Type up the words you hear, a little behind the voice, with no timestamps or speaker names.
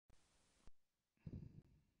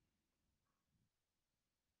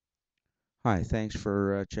Hi, thanks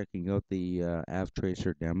for checking out the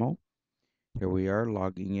Avtracer demo. Here we are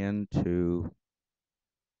logging into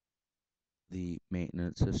the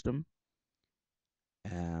maintenance system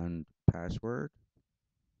and password.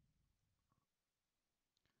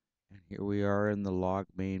 And here we are in the log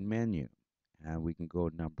main menu. And we can go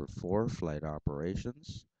number 4, flight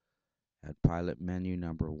operations, and pilot menu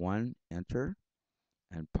number 1, enter,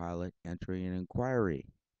 and pilot entry and inquiry.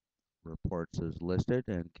 Reports is listed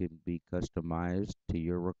and can be customized to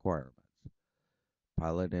your requirements.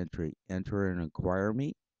 Pilot entry, enter and inquire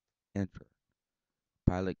me, enter.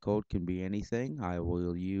 Pilot code can be anything. I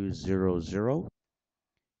will use 00.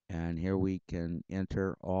 And here we can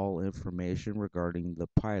enter all information regarding the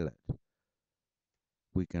pilot.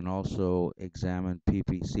 We can also examine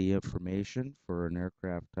PPC information for an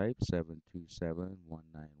aircraft type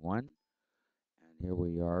 727191. And here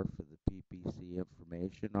we are for the PPC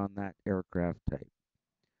information on that aircraft type.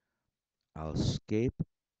 I'll escape,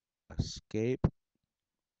 and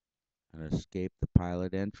escape the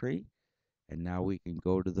pilot entry. And now we can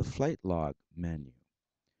go to the flight log menu.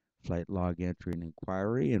 Flight log entry and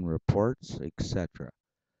inquiry and reports, etc.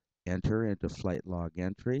 Enter into flight log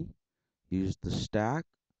entry. Use the stack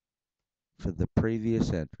for the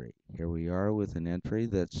previous entry. Here we are with an entry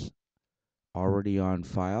that's already on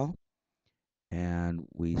file, and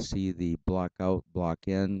we see the block out, block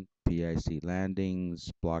in, PIC landings,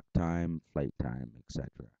 block time, flight time, etc.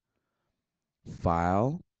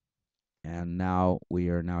 File, and now we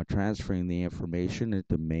are now transferring the information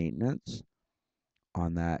into maintenance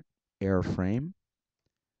on that airframe,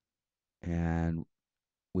 and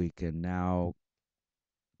we can now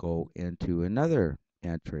go into another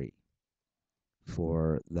entry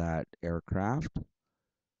for that aircraft,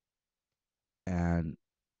 and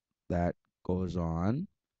that goes on.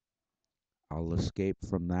 I'll escape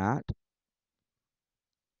from that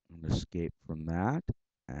and escape from that,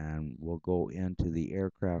 and we'll go into the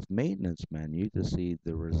aircraft maintenance menu to see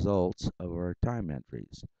the results of our time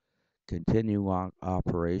entries. Continue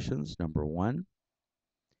operations number 1,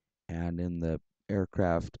 and in the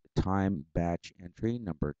aircraft time batch entry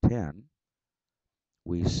number 10,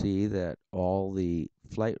 we see that all the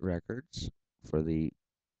flight records for the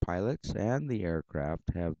pilots and the aircraft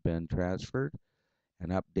have been transferred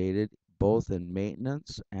and updated both in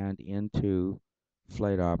maintenance and into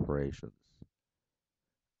flight operations.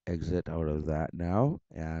 Exit out of that now,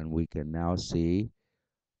 and we can now see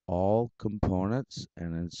all components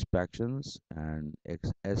and inspections and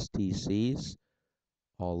STCs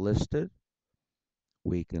all listed.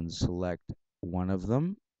 We can select one of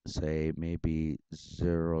them, say maybe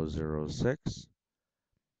 006,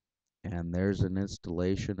 and there's an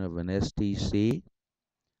installation of an STC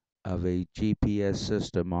of a GPS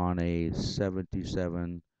system on a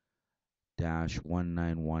 727-191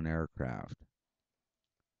 aircraft.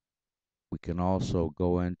 We can also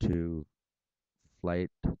go into flight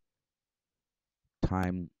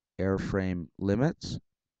time airframe limits,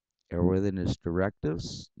 airworthiness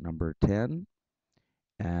directives number 10,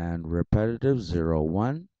 and repetitive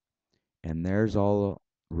 01. And there's all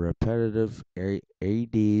repetitive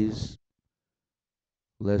ADs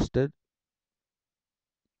listed.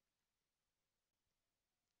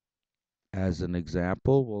 As an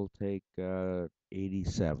example, we'll take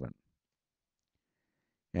 87.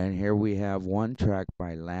 And here we have one track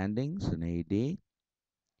by landings, an AD.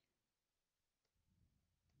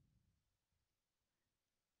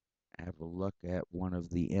 Have a look at one of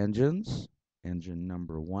the engines, engine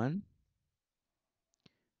number 1.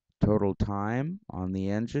 Total time on the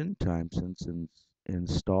engine, time since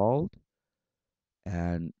installed,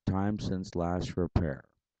 and time since last repair.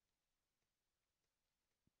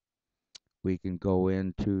 We can go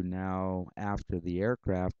into now, after the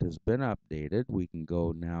aircraft has been updated, we can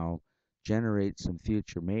go now generate some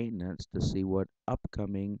future maintenance to see what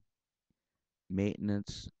upcoming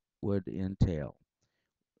maintenance would entail.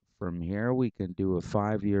 From here, we can do a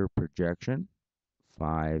 5-year projection,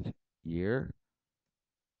 5-year,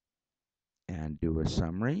 and do a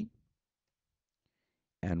summary,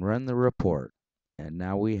 and run the report. And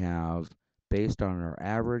now we have, based on our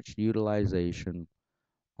average utilization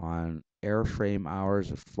on airframe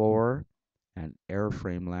hours of 4 and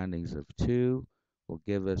airframe landings of 2, will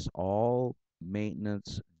give us all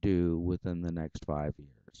maintenance due within the next 5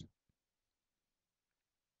 years.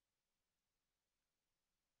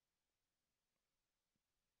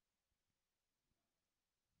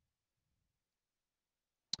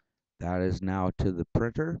 That is now to the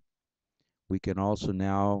printer. We can also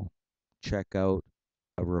now check out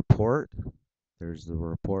a report. There's the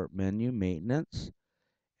report menu, maintenance,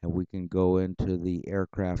 and we can go into the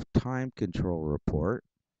aircraft time control report.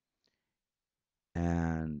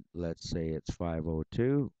 and let's say it's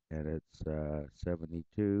 502 and it's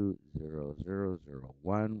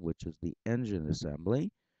 720001, which is the engine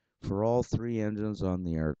assembly for all three engines on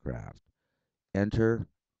the aircraft. Enter,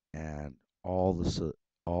 and all the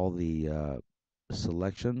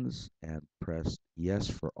selections, and press yes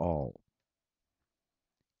for all.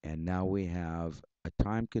 And now we have a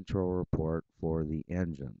time control report for the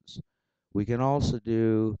engines. We can also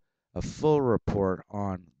do a full report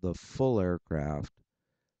on the full aircraft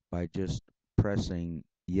by just pressing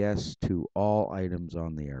yes to all items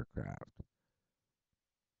on the aircraft.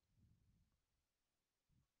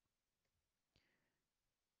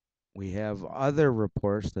 We have other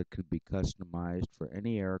reports that could be customized for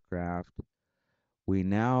any aircraft. We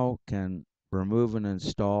now can remove and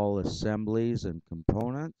install assemblies and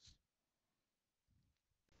components.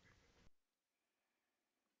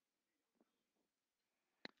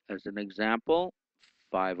 As an example,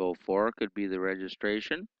 504 could be the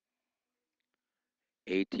registration,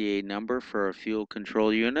 ATA number for a fuel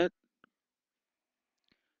control unit,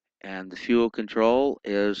 and the fuel control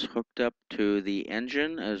is hooked up to the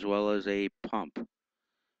engine as well as a pump.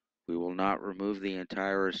 We will not remove the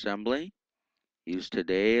entire assembly. Use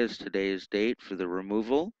today as today's date for the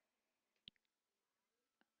removal,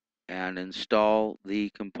 and install the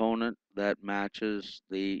component that matches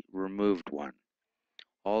the removed one.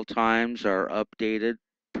 All times are updated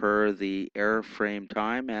per the airframe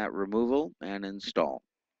time at removal and install.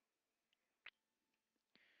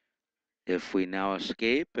 If we now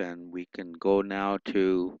escape and we can go now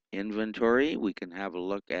to inventory, we can have a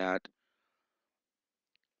look at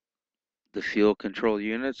the fuel control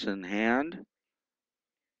units in hand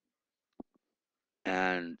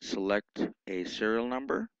and select a serial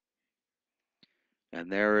number.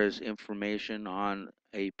 And there is information on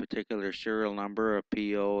a particular serial number, a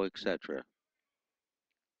PO, etc.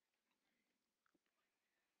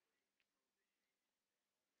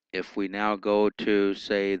 If we now go to,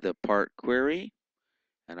 say, the part query,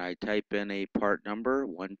 and I type in a part number,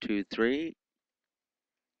 123,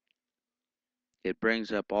 it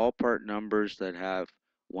brings up all part numbers that have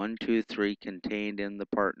 123 contained in the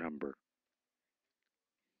part number.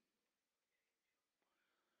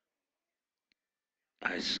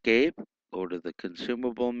 I escape, go to the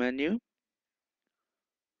consumable menu,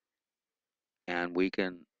 and we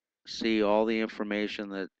can see all the information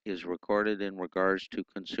that is recorded in regards to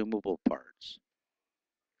consumable parts.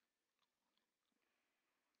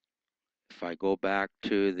 If I go back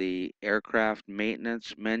to the aircraft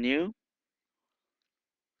maintenance menu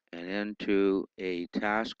and into a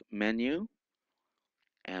task menu,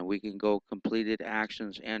 and we can go completed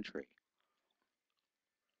actions entry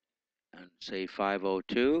and say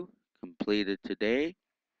 502, completed today,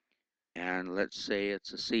 and let's say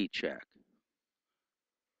it's a C check.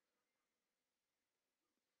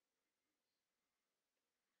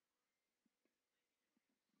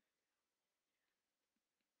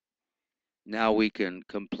 Now we can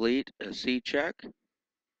complete a C check,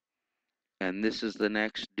 and this is the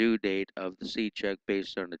next due date of the C check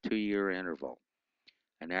based on a 2-year interval,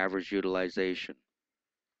 an average utilization.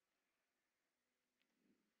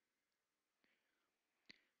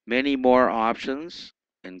 Many more options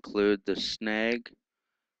include the snag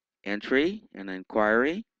entry and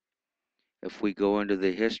inquiry. If we go into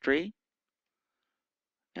the history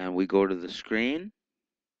and we go to the screen,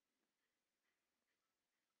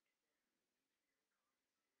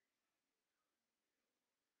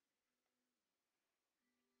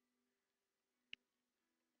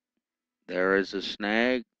 there is a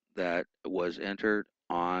snag that was entered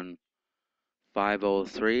on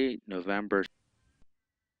 503 November.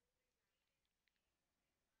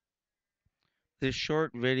 This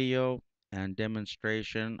short video and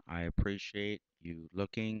demonstration, I appreciate you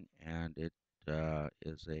looking, and it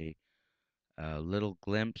is a little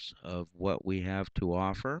glimpse of what we have to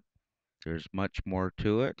offer. There's much more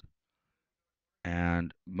to it,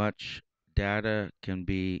 and much data can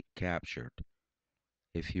be captured.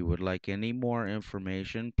 If you would like any more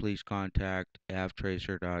information, please contact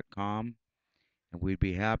avtracer.com, and we'd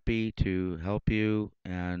be happy to help you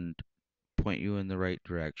and point you in the right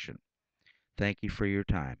direction. Thank you for your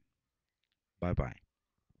time. Bye-bye.